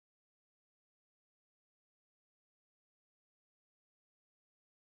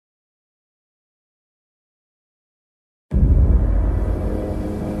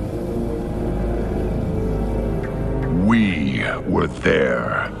were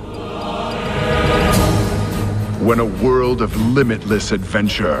there. When a world of limitless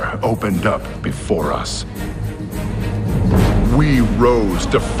adventure opened up before us, we rose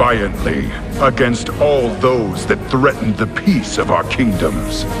defiantly against all those that threatened the peace of our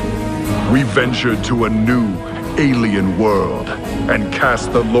kingdoms. We ventured to a new, alien world and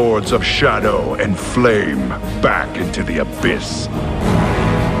cast the Lords of Shadow and Flame back into the abyss.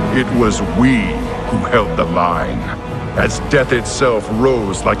 It was we who held the line, as death itself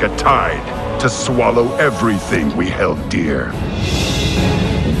rose like a tide to swallow everything we held dear.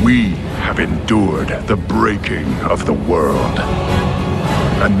 We have endured the breaking of the world,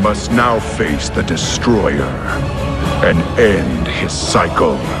 and must now face the Destroyer and end his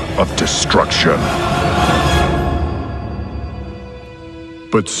cycle of destruction.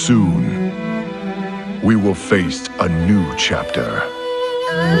 But soon, we will face a new chapter.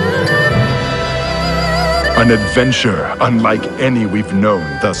 An adventure unlike any we've known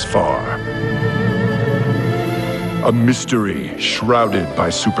thus far. A mystery shrouded by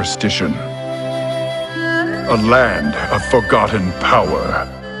superstition. A land of forgotten power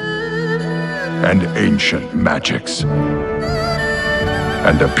and ancient magics.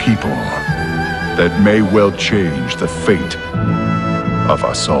 And a people that may well change the fate of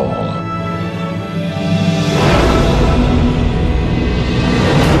us all.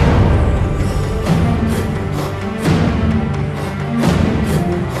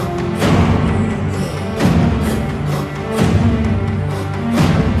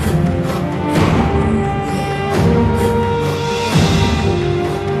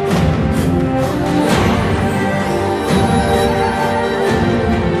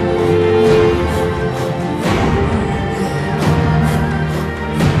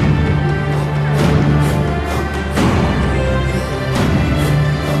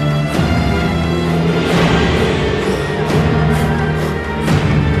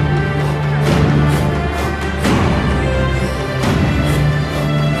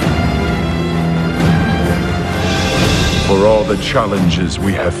 For all the challenges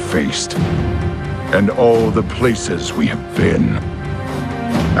we have faced, and all the places we have been,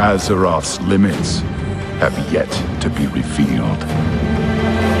 Azeroth's limits have yet to be revealed.